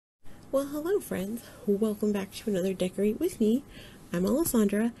Well, hello friends. Welcome back to another Decorate with me. I'm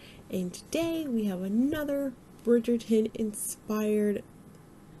Alessandra, and today we have another Bridgerton inspired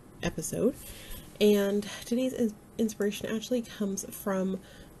episode. And today's inspiration actually comes from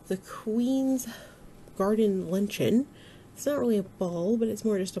the Queen's Garden Luncheon. It's not really a ball, but it's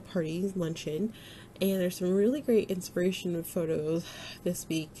more just a party luncheon. And there's some really great inspiration photos this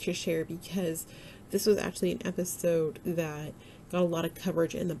week to share because this was actually an episode that got a lot of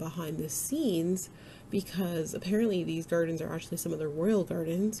coverage in the behind the scenes because apparently these gardens are actually some of the royal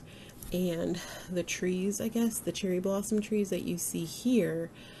gardens, and the trees, I guess, the cherry blossom trees that you see here,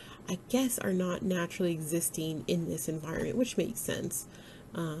 I guess are not naturally existing in this environment, which makes sense.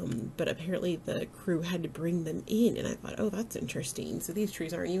 But apparently the crew had to bring them in, and I thought, oh, that's interesting. So these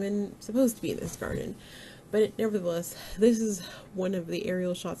trees aren't even supposed to be in this garden. But nevertheless, this is one of the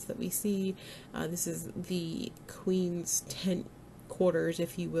aerial shots that we see. This is the Queen's tent quarters,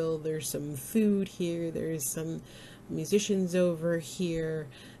 if you will. There's some food here. There's some musicians over here.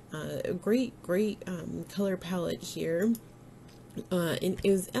 A great color palette here. And it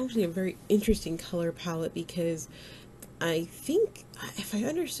was actually a very interesting color palette because I think, if I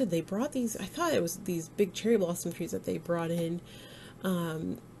understood, they brought these, I thought it was these big cherry blossom trees that they brought in.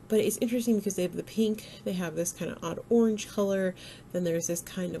 But it's interesting because they have the pink, they have this kind of odd orange color, then there's this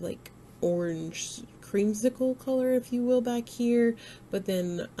kind of like orange creamsicle color, if you will, back here, but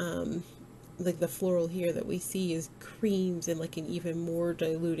then like the floral here that we see is creams and like an even more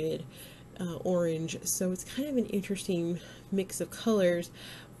diluted orange. So it's kind of an interesting mix of colors,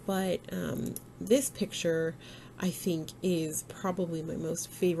 but this picture I think is probably my most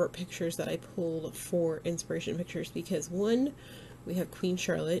favorite pictures that I pulled for inspiration pictures because one, we have Queen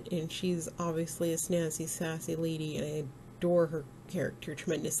Charlotte, and she's obviously a snazzy, sassy lady, and I adore her character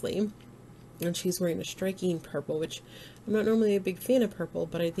tremendously. And she's wearing a striking purple, which I'm not normally a big fan of purple,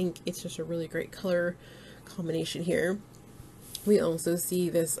 but I think it's just a really great color combination here. We also see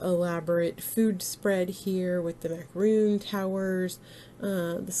this elaborate food spread here with the macaroon towers.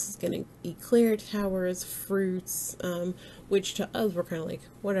 This is going to eclair towers, fruits, which to us were kind of like,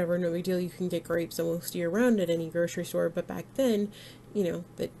 whatever, no big deal. You can get grapes almost year round at any grocery store. But back then, you know,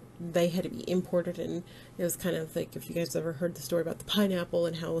 that they had to be imported, and it was kind of like, if you guys ever heard the story about the pineapple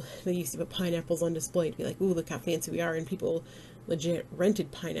and how they used to put pineapples on display to be like, ooh, look how fancy we are, and people legit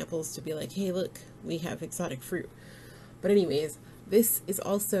rented pineapples to be like, hey, look, we have exotic fruit. But anyways, this is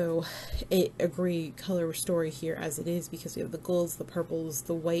also a great color story here as it is because we have the golds, the purples,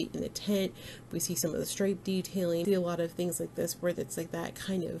 the white in the tent. We see some of the stripe detailing. We see a lot of things like this where it's like that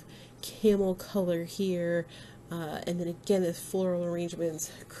kind of camel color here. And then again, this floral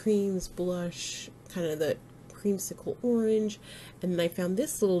arrangements, creams, blush, kind of the creamsicle orange. And then I found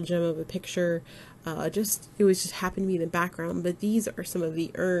this little gem of a picture. It was just happened to be in the background, but these are some of the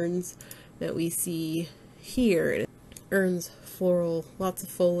urns that we see here. Urns, floral, lots of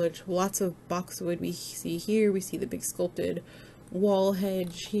foliage, lots of boxwood we see here. We see the big sculpted wall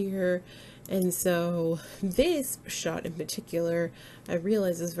hedge here. And so this shot in particular, I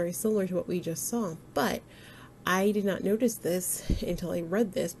realize is very similar to what we just saw, but I did not notice this until I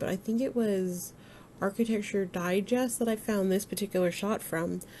read this, but I think it was Architecture Digest that I found this particular shot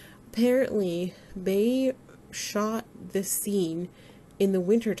from. Apparently, they shot this scene in the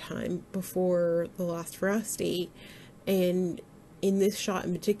wintertime before the last frost date, and in this shot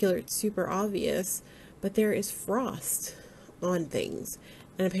in particular, it's super obvious, but there is frost on things,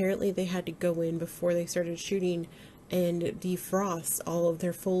 and apparently they had to go in before they started shooting and defrost all of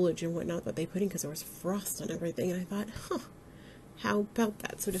their foliage and whatnot that they put in because there was frost on everything. And I thought, huh, how about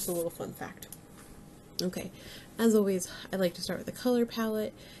that? So just a little fun fact. Okay, as always, I like to start with the color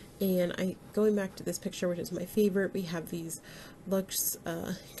palette, and going back to this picture, which is my favorite, we have these luxe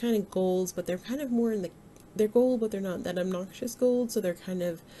kind of golds, but they're kind of more in they're gold, but they're not that obnoxious gold, so they're kind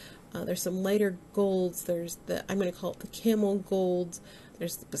of there's some lighter golds. There's I'm going to call it the camel golds.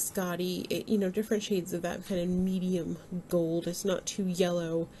 There's the biscotti, you know, different shades of that kind of medium gold. It's not too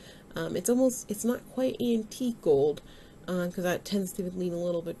yellow. It's not quite antique gold, because that tends to lean a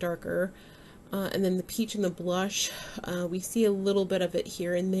little bit darker. And then the peach and the blush, we see a little bit of it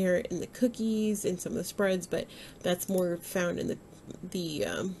here and there in the cookies and some of the spreads, but that's more found in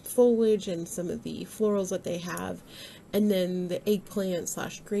the foliage and some of the florals that they have. And then the eggplant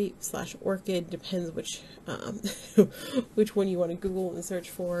slash grape slash orchid, depends which which one you want to Google and search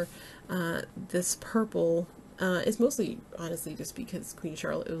for. This purple is mostly, honestly, just because Queen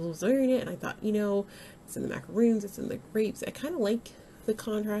Charlotte was wearing it, and I thought, you know, it's in the macaroons, it's in the grapes. I kind of like the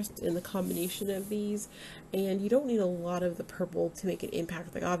contrast and the combination of these, and you don't need a lot of the purple to make an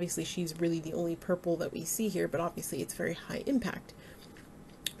impact. Like, obviously she's really the only purple that we see here, but obviously it's very high impact.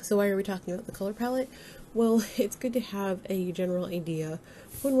 So why are we talking about the color palette? Well, it's good to have a general idea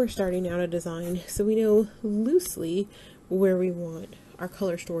when we're starting out a design so we know loosely where we want our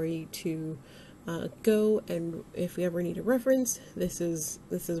color story to go, and if we ever need a reference, this is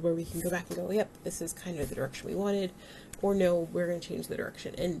where we can go back and go, yep, this is kind of the direction we wanted, or no, we're going to change the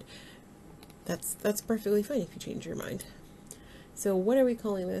direction, and that's perfectly fine if you change your mind. So what are we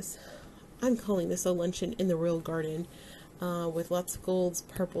calling this? I'm calling this a luncheon in the real garden, with lots of golds,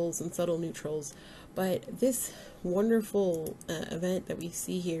 purples, and subtle neutrals. But this wonderful event that we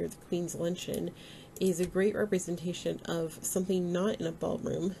see here, the Queen's Luncheon, is a great representation of something not in a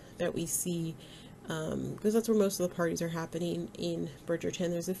ballroom that we see, because that's where most of the parties are happening in Bridgerton.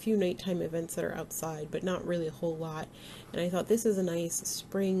 There's a few nighttime events that are outside, but not really a whole lot. And I thought this is a nice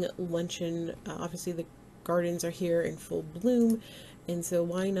spring luncheon. Obviously the gardens are here in full bloom, and so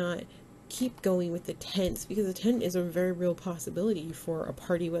why not keep going with the tents, because a tent is a very real possibility for a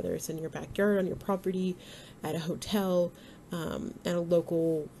party, whether it's in your backyard, on your property, at a hotel, at a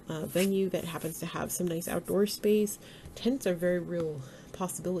local venue that happens to have some nice outdoor space. Tents are very real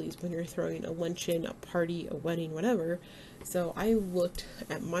possibilities when you're throwing a luncheon, a party, a wedding, whatever. So I looked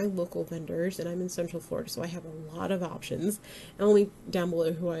at my local vendors, and I'm in Central Florida, so I have a lot of options. And I'll link down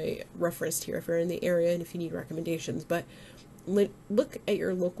below who I referenced here if you're in the area and if you need recommendations. But look at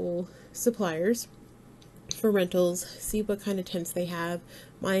your local suppliers for rentals, see what kind of tents they have.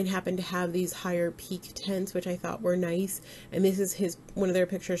 Mine happened to have these higher peak tents, which I thought were nice, and this is one of their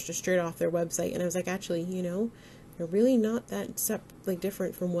pictures just straight off their website, and I was like, actually, you know, they're really not that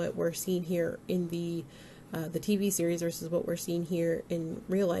different from what we're seeing here in the TV series versus what we're seeing here in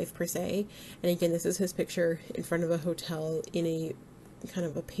real life per se. And again, this is his picture in front of a hotel in a kind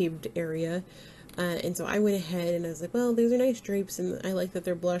of a paved area. And so I went ahead and I was like, well, these are nice drapes and I like that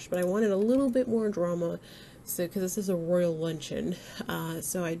they're blush, but I wanted a little bit more drama. So, because this is a royal luncheon.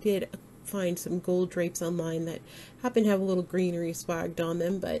 So I did find some gold drapes online that happen to have a little greenery swagged on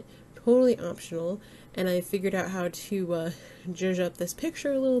them, but totally optional. And I figured out how to zhuzh up this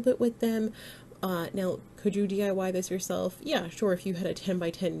picture a little bit with them. Now, could you DIY this yourself? Yeah, sure, if you had a 10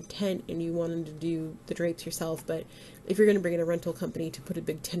 by 10 tent and you wanted to do the drapes yourself, but if you're going to bring in a rental company to put a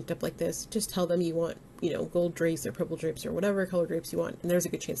big tent up like this, just tell them you want, you know, gold drapes or purple drapes or whatever color drapes you want, and there's a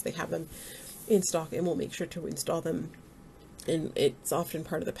good chance they have them in stock, and we'll make sure to install them. And it's often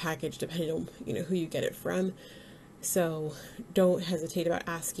part of the package depending on, you know, who you get it from. So don't hesitate about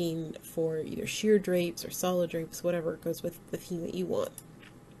asking for either sheer drapes or solid drapes, whatever goes with the theme that you want.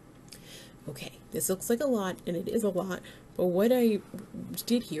 Okay, this looks like a lot, and it is a lot, but what I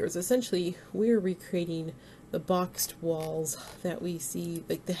did here is essentially we're recreating the boxed walls that we see,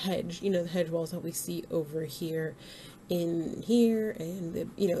 like the hedge, you know, the hedge walls that we see over here in here, and the,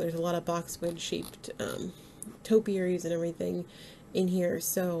 you know, there's a lot of boxwood shaped topiaries and everything in here.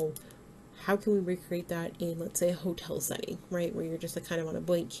 So how can we recreate that in, let's say, a hotel setting, right, where you're just like kind of on a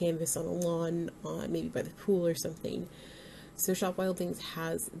blank canvas on a lawn, maybe by the pool or something? So Shop Wild Things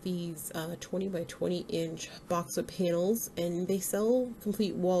has these 20 by 20 inch boxwood panels, and they sell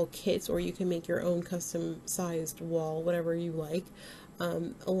complete wall kits, or you can make your own custom sized wall, whatever you like,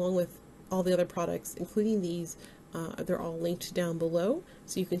 along with all the other products, including these. They're all linked down below,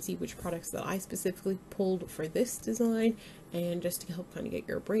 so you can see which products that I specifically pulled for this design, and just to help kind of get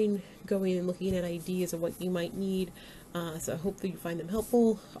your brain going and looking at ideas of what you might need. So I hope that you find them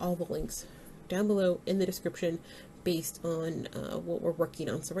helpful. All the links down below in the description based on what we're working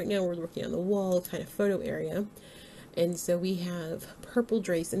on. So right now we're working on the wall kind of photo area, and so we have purple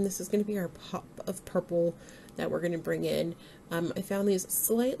drapes, and this is going to be our pop of purple that we're going to bring in. I found these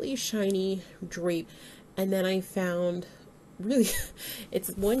slightly shiny drape, and then I found really it's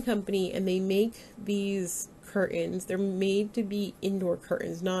one company, and they make these curtains. They're made to be indoor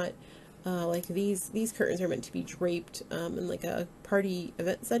curtains, not like these curtains are meant to be draped in like a party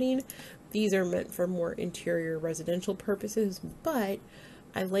event setting. These are meant for more interior residential purposes, but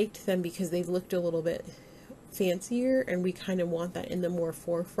I liked them because they looked a little bit fancier, and we kind of want that in the more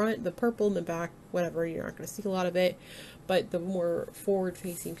forefront. The purple in the back, whatever, you're not going to see a lot of it, but the more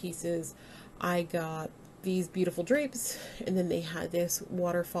forward-facing pieces, I got these beautiful drapes, and then they had this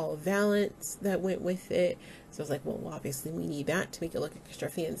waterfall valance that went with it. So I was like, well, obviously we need that to make it look extra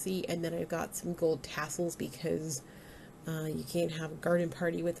fancy. And then I've got some gold tassels, because you can't have a garden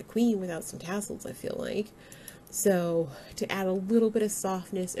party with the queen without some tassels, I feel like. So to add a little bit of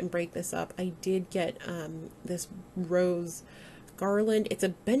softness and break this up, I did get this rose garland. It's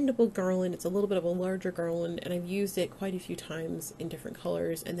a bendable garland. It's a little bit of a larger garland, and I've used it quite a few times in different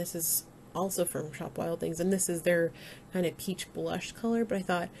colors. And this is also from Shop Wild Things, and this is their kind of peach blush color. But I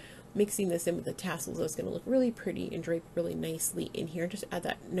thought, mixing this in with the tassels is going to look really pretty and drape really nicely in here. Just add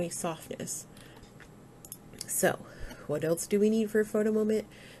that nice softness. So what else do we need for a photo moment?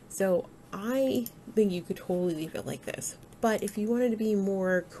 So I think you could totally leave it like this, but if you wanted to be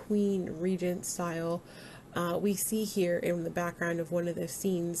more Queen Regent style, we see here in the background of one of the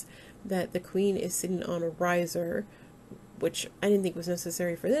scenes that the Queen is sitting on a riser, which I didn't think was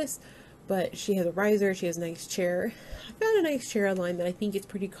necessary for this, but she has a riser, she has a nice chair. I found a nice chair online that I think is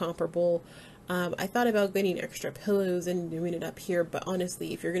pretty comparable. I thought about getting extra pillows and doing it up here, but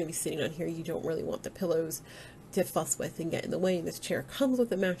honestly, if you're going to be sitting on here, you don't really want the pillows to fuss with and get in the way. And this chair comes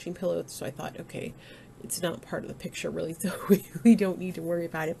with a matching pillow, so I thought, okay, it's not part of the picture really, so we don't need to worry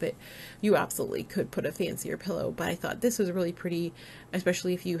about it, but you absolutely could put a fancier pillow. But I thought this was really pretty,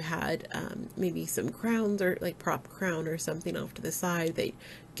 especially if you had maybe some crowns or like prop crown or something off to the side that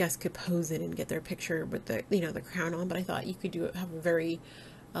guests could pose in and get their picture with the, you know, the crown on. But I thought you could do it, have a very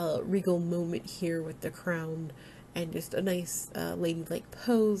regal moment here with the crown and just a nice ladylike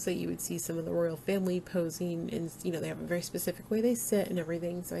pose that you would see some of the royal family posing, and you know, they have a very specific way they sit and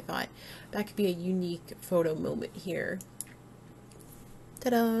everything, so I thought that could be a unique photo moment here.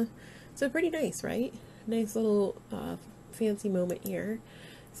 Ta-da! So pretty nice, right? Nice little fancy moment here.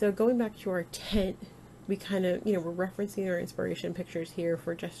 So going back to our tent, we kind of, you know, we're referencing our inspiration pictures here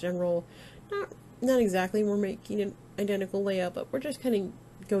for just general, not exactly we're making an identical layout, but we're just kind of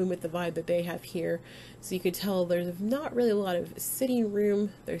going with the vibe that they have here. So you could tell there's not really a lot of sitting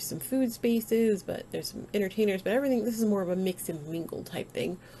room. There's some food spaces, but there's some entertainers, but everything, this is more of a mix and mingle type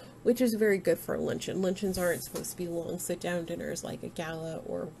thing, which is very good for a luncheon. Luncheons aren't supposed to be long sit down dinners like a gala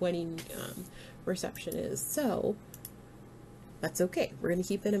or wedding reception is. So that's okay. We're going to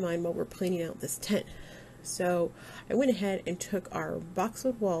keep that in mind while we're planning out this tent. So I went ahead and took our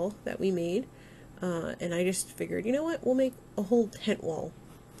boxwood wall that we made, and I just figured, you know what, we'll make a whole tent wall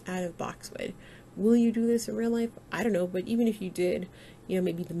out of boxwood. Will you do this in real life? I don't know, but even if you did, you know,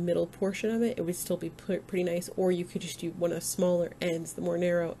 maybe the middle portion of it, it would still be pretty nice, or you could just do one of the smaller ends, the more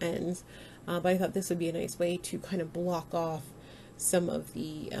narrow ends, but I thought this would be a nice way to kind of block off some of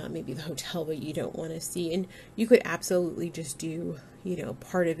the, maybe the hotel that you don't want to see. And you could absolutely just do, you know,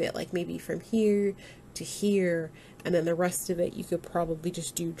 part of it, like maybe from here to here, and then the rest of it you could probably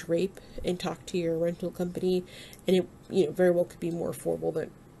just do drape and talk to your rental company, and it, you know, very well could be more affordable than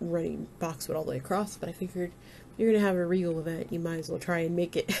running boxwood all the way across. But I figured if you're gonna have a regal event, you might as well try and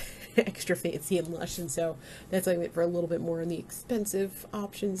make it extra fancy and lush, and so that's why I went for a little bit more on the expensive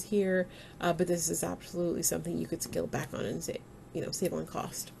options here, but this is absolutely something you could scale back on and say, you know, save on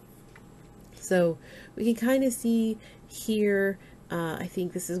cost. So we can kind of see here, I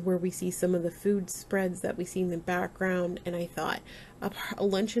think this is where we see some of the food spreads that we see in the background, and I thought a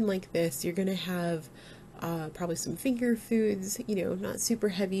luncheon like this, you're gonna have probably some finger foods, you know, not super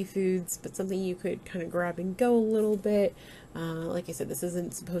heavy foods, but something you could kind of grab and go a little bit. Like I said, this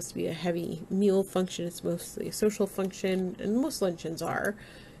isn't supposed to be a heavy meal function, it's mostly a social function, and most luncheons are.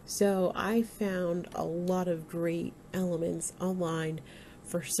 So I found a lot of great elements online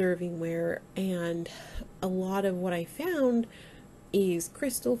for servingware, and a lot of what I found is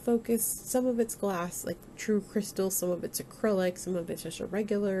crystal focused. Some of it's glass, like true crystal, some of it's acrylic, some of it's just a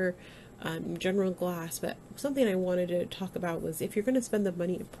regular general glass. But something I wanted to talk about was if you're going to spend the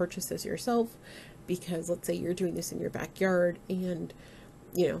money to purchase this yourself, because let's say you're doing this in your backyard and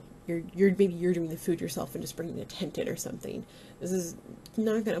you know maybe you're doing the food yourself and just bringing a tent in or something, this is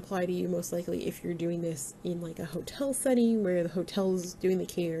not going to apply to you most likely if you're doing this in like a hotel setting where the hotel's doing the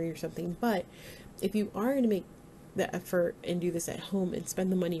catering or something. But if you are going to make the effort and do this at home and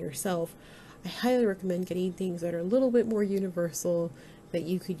spend the money yourself, I highly recommend getting things that are a little bit more universal that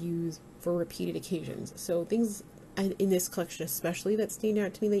you could use for repeated occasions. So things in this collection especially that stand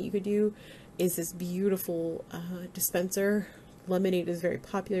out to me that you could do is this beautiful dispenser. Lemonade is very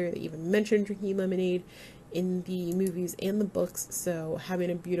popular. They even mention drinking lemonade in the movies and the books, so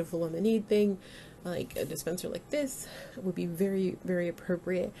having a beautiful lemonade thing like a dispenser like this would be very, very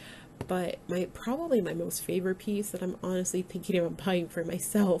appropriate. But probably my most favorite piece that I'm honestly thinking about buying for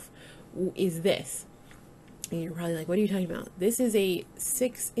myself is this. And you're probably like, what are you talking about? This is a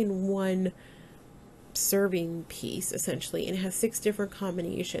 6-in-1 serving piece essentially, and it has 6 different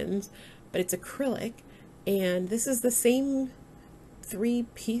combinations, but it's acrylic, and this is the same 3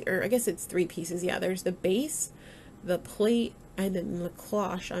 piece, or I guess it's 3 pieces. Yeah, there's the base, the plate, and then the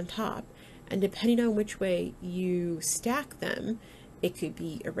cloche on top, and depending on which way you stack them, it could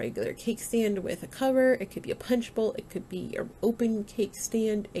be a regular cake stand with a cover, it could be a punch bowl, it could be an open cake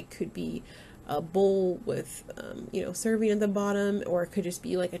stand, it could be a bowl with, you know, serving at the bottom, or it could just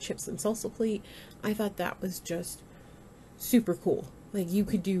be like a chips and salsa plate. I thought that was just super cool. like you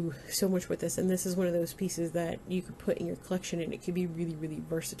could do so much with this, and this is one of those pieces that you could put in your collection and it could be really, really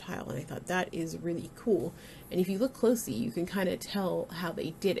versatile, and I thought that is really cool. And if you look closely, you can kind of tell how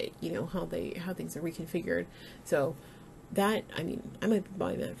they did it, you know, how things are reconfigured. So that, I mean, I might be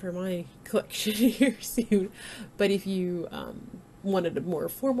buying that for my collection here soon. But if you wanted a more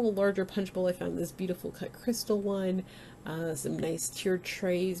formal, larger punch bowl, I found this beautiful cut crystal one, some nice tiered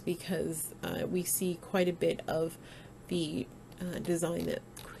trays, because we see quite a bit of the design that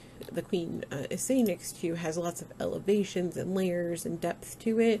the queen is sitting next to has lots of elevations and layers and depth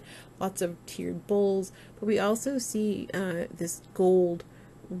to it, lots of tiered bowls, but we also see this gold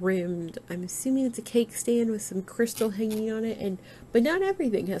rimmed, I'm assuming it's a cake stand with some crystal hanging on it, but not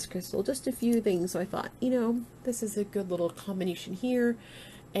everything has crystal, just a few things. So I thought, you know, this is a good little combination here.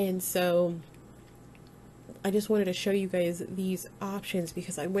 And so I just wanted to show you guys these options,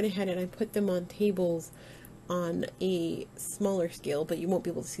 because I went ahead and I put them on tables on a smaller scale, but you won't be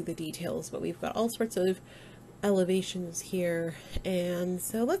able to see the details. But we've got all sorts of elevations here, and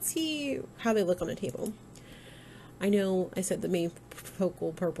so let's see how they look on a table. I know I said the main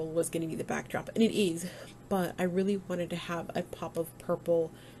focal purple was going to be the backdrop, and it is, but I really wanted to have a pop of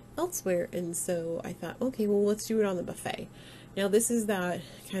purple elsewhere, and so I thought, okay, well, let's do it on the buffet. Now this is that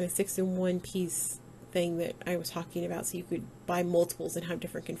kind of 6-in-1 piece thing that I was talking about, so you could buy multiples and have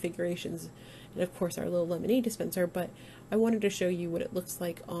different configurations, and of course our little lemonade dispenser. But I wanted to show you what it looks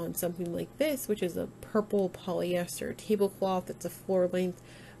like on something like this, which is a purple polyester tablecloth. It's a floor length.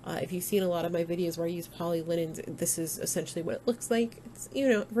 If you've seen a lot of my videos where I use poly linens, this is essentially what it looks like. It's, you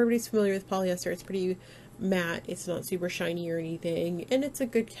know, everybody's familiar with polyester. It's pretty matte, it's not super shiny or anything, and it's a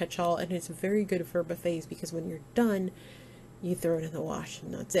good catch-all, and it's very good for buffets, because when you're done, you throw it in the wash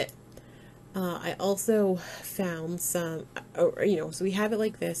and that's it. I also found some, you know, so we have it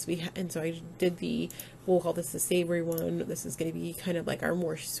like this, and so I did we'll call this the savory one. This is going to be kind of like our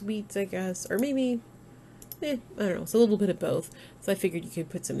more sweets, I guess, or maybe, I don't know, it's a little bit of both. So I figured you could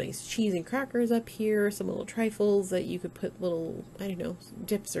put some nice cheese and crackers up here, some little trifles that you could put little, I don't know,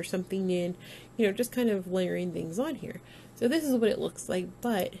 dips or something in, you know, just kind of layering things on here. So this is what it looks like,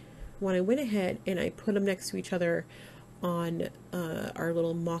 but when I went ahead and I put them next to each other on our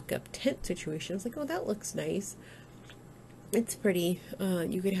little mock-up tent situation, I was like, oh, that looks nice. It's pretty.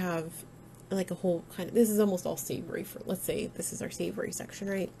 You could have like a whole kind of, this is almost all savory, for, let's say this is our savory section,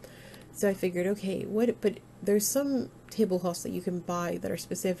 right? So I figured, okay, but there's some tablecloths that you can buy that are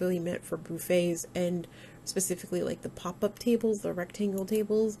specifically meant for buffets, and specifically like the pop-up tables, the rectangle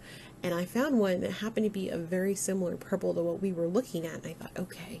tables, and I found one that happened to be a very similar purple to what we were looking at, and I thought,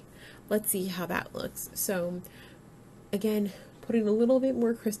 okay, let's see how that looks. So again, putting a little bit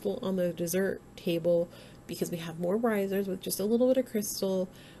more crystal on the dessert table, because we have more risers with just a little bit of crystal.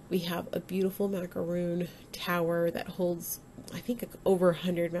 We have a beautiful macaroon tower that holds, I think, over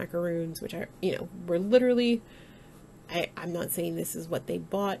 100 macaroons, which are, you know, we're literally, I'm not saying this is what they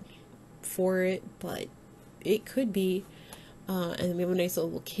bought for it, but it could be. And we have a nice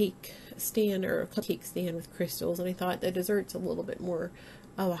little cake stand, or a cupcake stand with crystals, and I thought the dessert's a little bit more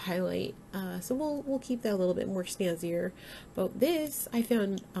of a highlight, so we'll keep that a little bit more snazzier. But this I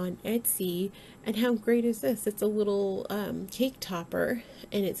found on Etsy, and how great is this? It's a little cake topper,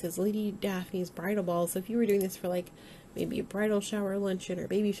 and it says Lady Daphne's Bridal Ball. So if you were doing this for like maybe a bridal shower luncheon or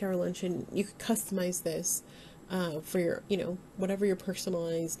baby shower luncheon, you could customize this for your, you know, whatever your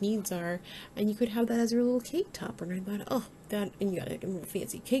personalized needs are, and you could have that as your little cake topper. And I thought, oh, that, and you got like a little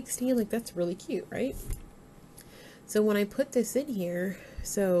fancy cake stand, like that's really cute, right? So when I put this in here,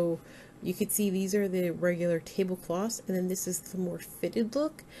 so you could see these are the regular tablecloths, and then this is the more fitted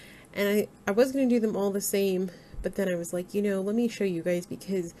look. And I was going to do them all the same, but then I was like, you know, let me show you guys,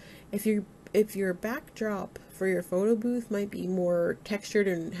 because if your backdrop for your photo booth might be more textured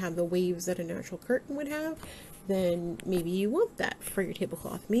and have the waves that a natural curtain would have, then maybe you want that for your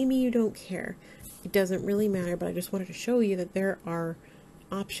tablecloth. Maybe you don't care. It doesn't really matter, but I just wanted to show you that there are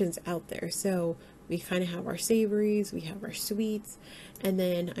options out there. So we kind of have our savories, we have our sweets, and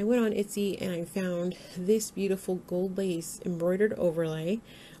then I went on Etsy and I found this beautiful gold lace embroidered overlay.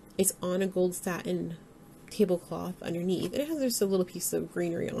 It's on a gold satin tablecloth underneath. It has just a little piece of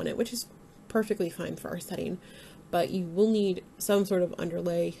greenery on it, which is perfectly fine for our setting, but you will need some sort of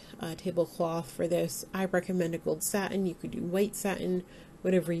underlay tablecloth for this. I recommend a gold satin. You could do white satin,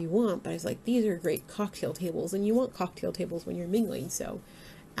 whatever you want, but I was like, these are great cocktail tables, and you want cocktail tables when you're mingling, so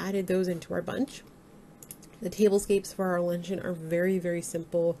added those into our bunch. The tablescapes for our luncheon are very, very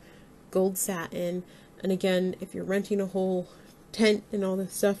simple, gold satin, and again, if you're renting a whole tent and all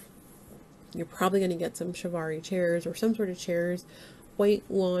this stuff, you're probably going to get some chivalry chairs or some sort of chairs. White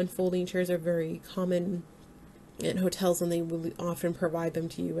lawn folding chairs are very common at hotels, and they will often provide them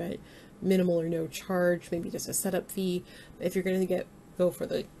to you at minimal or no charge, maybe just a setup fee. If you're going to go for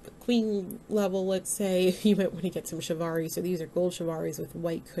the queen level, let's say, you might want to get some chivari. So these are gold chivaris with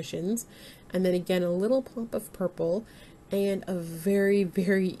white cushions, and then again a little pop of purple, and a very,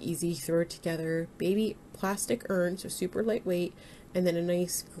 very easy throw together baby plastic urn, so super lightweight, and then a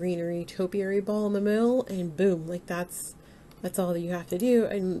nice greenery topiary ball in the middle, and boom, like that's all that you have to do,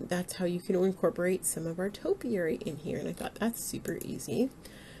 and that's how you can incorporate some of our topiary in here. And I thought that's super easy.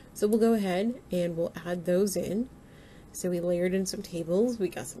 So we'll go ahead and we'll add those in. So we layered in some tables, we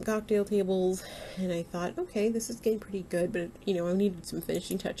got some cocktail tables, and I thought, okay, this is getting pretty good, but you know, I needed some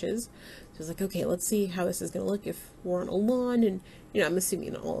finishing touches. So I was like, okay, let's see how this is going to look if we're on a lawn, and you know, I'm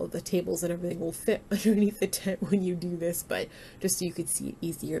assuming all of the tables and everything will fit underneath the tent when you do this, but just so you could see it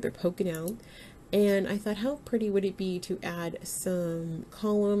easier, they're poking out. And I thought, how pretty would it be to add some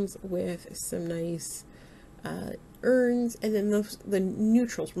columns with some nice urns, and then the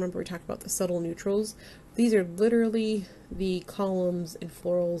neutrals. Remember, we talked about the subtle neutrals. These are literally the columns and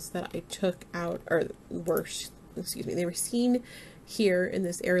florals that I took out, or were, excuse me, they were seen here in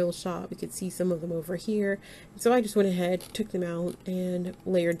this aerial shot. We could see some of them over here. So I just went ahead, took them out, and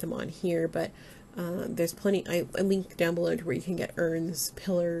layered them on here. But there's plenty. I link down below to where you can get urns,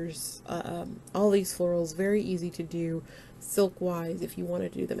 pillars, all these florals, very easy to do silk wise if you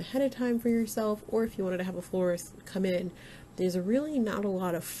wanted to do them ahead of time for yourself, or if you wanted to have a florist come in. There's really not a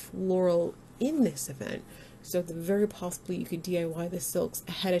lot of floral in this event, so very possibly you could DIY the silks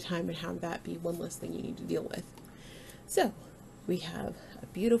ahead of time and have that be one less thing you need to deal with. So we have a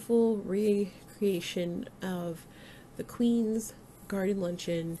beautiful recreation of the Queen's Garden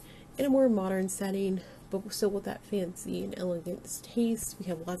Luncheon in a more modern setting, but still with that fancy and elegant taste. We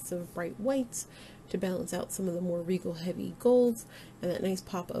have lots of bright whites to balance out some of the more regal heavy golds, and that nice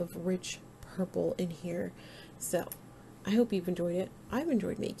pop of rich purple in here. So I hope you've enjoyed it. I've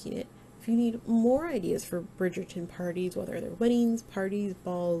enjoyed making it. If you need more ideas for Bridgerton parties, whether they're weddings, parties,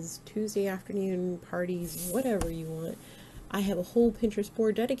 balls, Tuesday afternoon parties, whatever you want, I have a whole Pinterest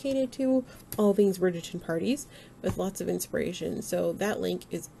board dedicated to all things Bridgerton parties with lots of inspiration. So that link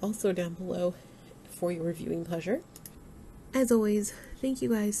is also down below for your reviewing pleasure. As always, thank you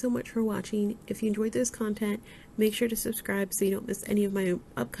guys so much for watching. If you enjoyed this content, make sure to subscribe so you don't miss any of my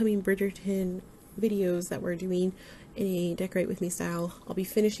upcoming Bridgerton videos that we're doing in a Decorate With Me style. I'll be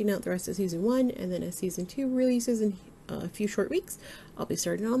finishing out the rest of season 1, and then as season 2 releases in a few short weeks, I'll be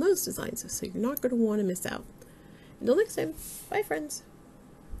starting on those designs, so you're not going to want to miss out. Until next time, bye friends!